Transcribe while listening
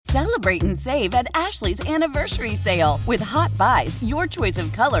Celebrate and save at Ashley's Anniversary Sale. With Hot Buys, your choice of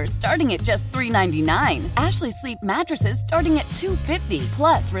colors starting at just $3.99. Ashley Sleep mattresses starting at $2.50.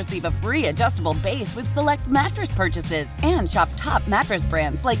 Plus, receive a free adjustable base with select mattress purchases. And shop top mattress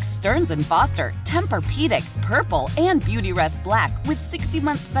brands like Stearns & Foster, Tempur-Pedic, Purple, and Beautyrest Black with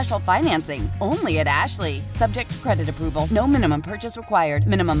 60-month special financing. Only at Ashley. Subject to credit approval. No minimum purchase required.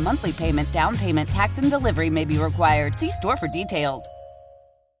 Minimum monthly payment, down payment, tax, and delivery may be required. See store for details.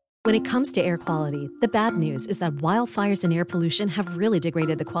 When it comes to air quality, the bad news is that wildfires and air pollution have really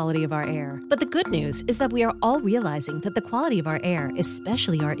degraded the quality of our air. But the good news is that we are all realizing that the quality of our air,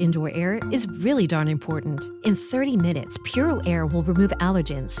 especially our indoor air, is really darn important. In 30 minutes, Puro Air will remove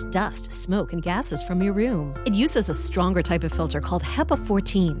allergens, dust, smoke, and gases from your room. It uses a stronger type of filter called HEPA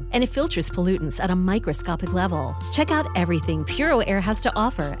 14, and it filters pollutants at a microscopic level. Check out everything Puro Air has to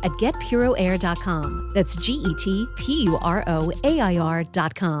offer at getpuroair.com. That's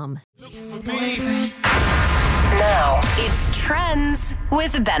GETPUROAIR.com. Now, it's Trends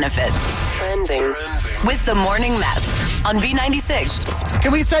with Benefits. Trending with the Morning Mess on B96.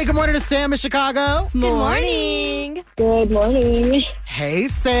 Can we say good morning to Sam in Chicago? Good morning. Good morning. Hey,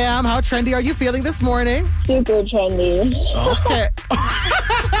 Sam. How trendy are you feeling this morning? Super trendy. Okay.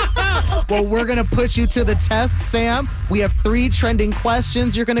 Well, we're going to put you to the test, Sam. We have 3 trending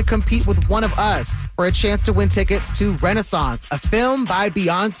questions. You're going to compete with one of us for a chance to win tickets to Renaissance, a film by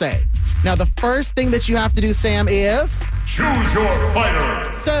Beyonce. Now, the first thing that you have to do, Sam, is... choose your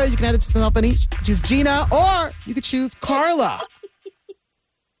fighter. So you can either choose yourself each, choose Gina, or you could choose Karla.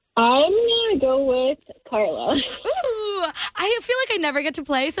 I'm going to go with Karla. Ooh, I feel like I never get to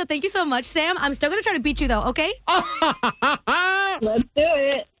play, so thank you so much, Sam. I'm still going to try to beat you, though, okay? Let's do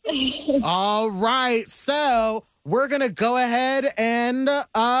it. All right, so we're going to go ahead and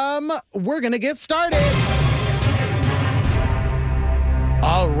we're going to get started.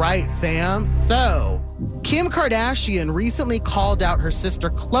 All right, Sam. So, Kim Kardashian recently called out her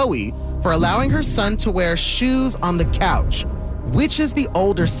sister Khloe for allowing her son to wear shoes on the couch. Which is the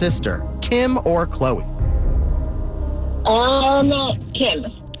older sister, Kim or Khloe? Kim.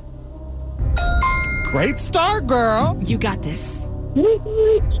 Great start, girl. You got this.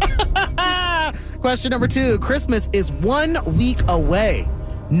 Question number 2. Christmas is 1 week away.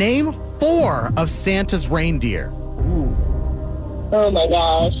 Name 4 of Santa's reindeer. Oh my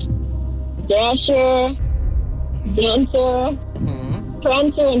gosh. Dasher, Dancer,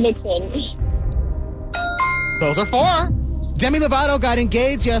 Prancer, and Vixen. Those are 4. Demi Lovato got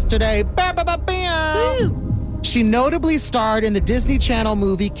engaged yesterday. Ba-ba-ba-bam. She notably starred in the Disney Channel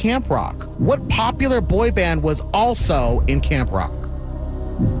movie Camp Rock. What popular boy band was also in Camp Rock?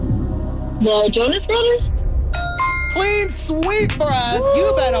 The Jonas Brothers? Clean sweep for us. Woo!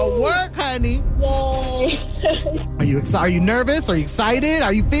 You better work, honey. Yay. Are you excited? Are you nervous? Are you excited? How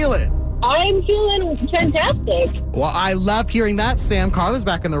are you feeling? I'm feeling fantastic. Well, I love hearing that, Sam. Carla's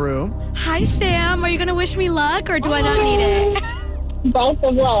back in the room. Hi, Sam. Are you going to wish me luck, or do I not need it? Best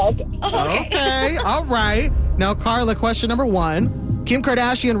of luck. Okay. All right. Now, Karla, question number 1. Kim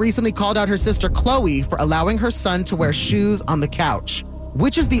Kardashian recently called out her sister Khloe for allowing her son to wear shoes on the couch.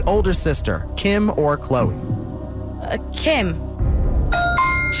 Which is the older sister, Kim or Khloe? Kim.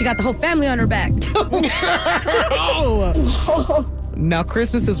 She got the whole family on her back. Now,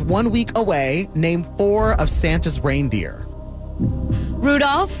 Christmas is 1 week away. Name 4 of Santa's reindeer.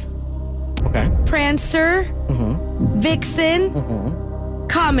 Rudolph. Okay. Prancer. Vixen.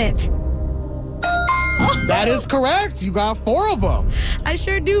 Comet. That is correct. You got 4 of them. I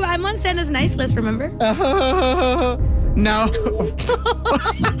sure do. I'm on Santa's nice list, remember? Now.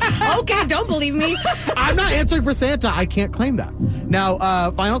 Okay, don't believe me. I'm not answering for Santa. I can't claim that. Now,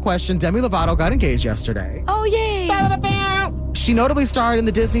 final question. Demi Lovato got engaged yesterday. Oh, yay. She notably starred in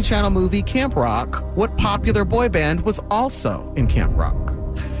the Disney Channel movie Camp Rock. What popular boy band was also in Camp Rock?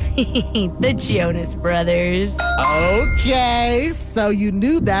 The Jonas Brothers. Okay, so you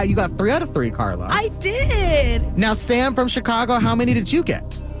knew that. You got 3 out of 3, Karla. I did. Now, Sam from Chicago, how many did you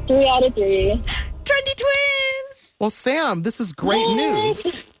get? 3 out of 3. Trendy twins. Well, Sam, this is great news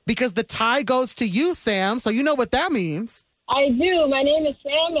because the tie goes to you, Sam, so you know what that means. I do. My name is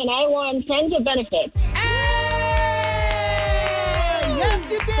Sam, and I won Friends with Benefits. Hey!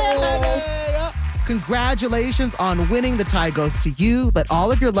 Yes, you did, Congratulations on winning. The tie goes to you. Let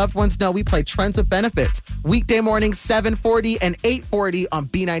all of your loved ones know we play Trends with Benefits. Weekday mornings, 7:40 and 8:40 on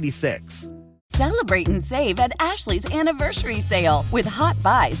B96. Celebrate and save at Ashley's Anniversary Sale. With Hot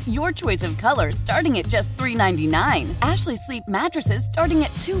Buys, your choice of colors starting at just $3.99. Ashley Sleep mattresses starting at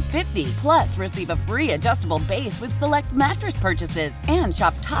 $2.50. Plus, receive a free adjustable base with select mattress purchases. And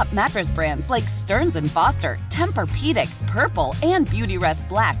shop top mattress brands like Stearns & Foster, Tempur-Pedic, Purple, and Beautyrest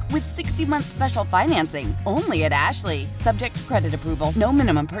Black with 60-month special financing. Only at Ashley. Subject to credit approval. No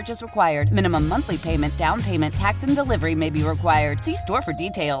minimum purchase required. Minimum monthly payment, down payment, tax, and delivery may be required. See store for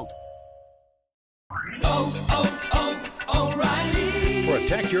details. O'Reilly.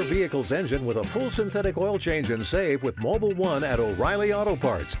 Protect your vehicle's engine with a full synthetic oil change and save with Mobile One at O'Reilly Auto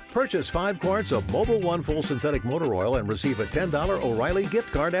Parts. Purchase 5 quarts of Mobile One full synthetic motor oil and receive a $10 O'Reilly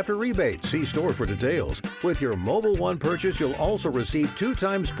gift card after rebate. See store for details. With your Mobile One purchase, you'll also receive 2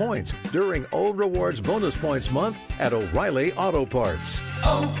 times points during O Rewards Bonus Points Month at O'Reilly Auto Parts.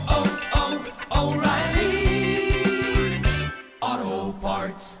 O'Reilly Auto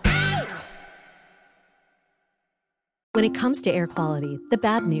Parts. When it comes to air quality, the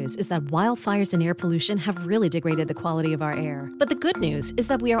bad news is that wildfires and air pollution have really degraded the quality of our air. But the good news is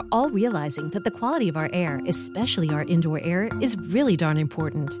that we are all realizing that the quality of our air, especially our indoor air, is really darn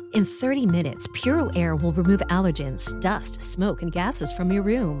important. In 30 minutes, Puro Air will remove allergens, dust, smoke, and gases from your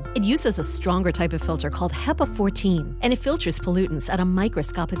room. It uses a stronger type of filter called HEPA 14, and it filters pollutants at a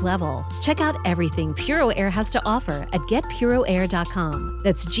microscopic level. Check out everything Puro Air has to offer at getpuroair.com.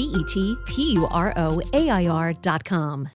 That's GETPUROAIR.com.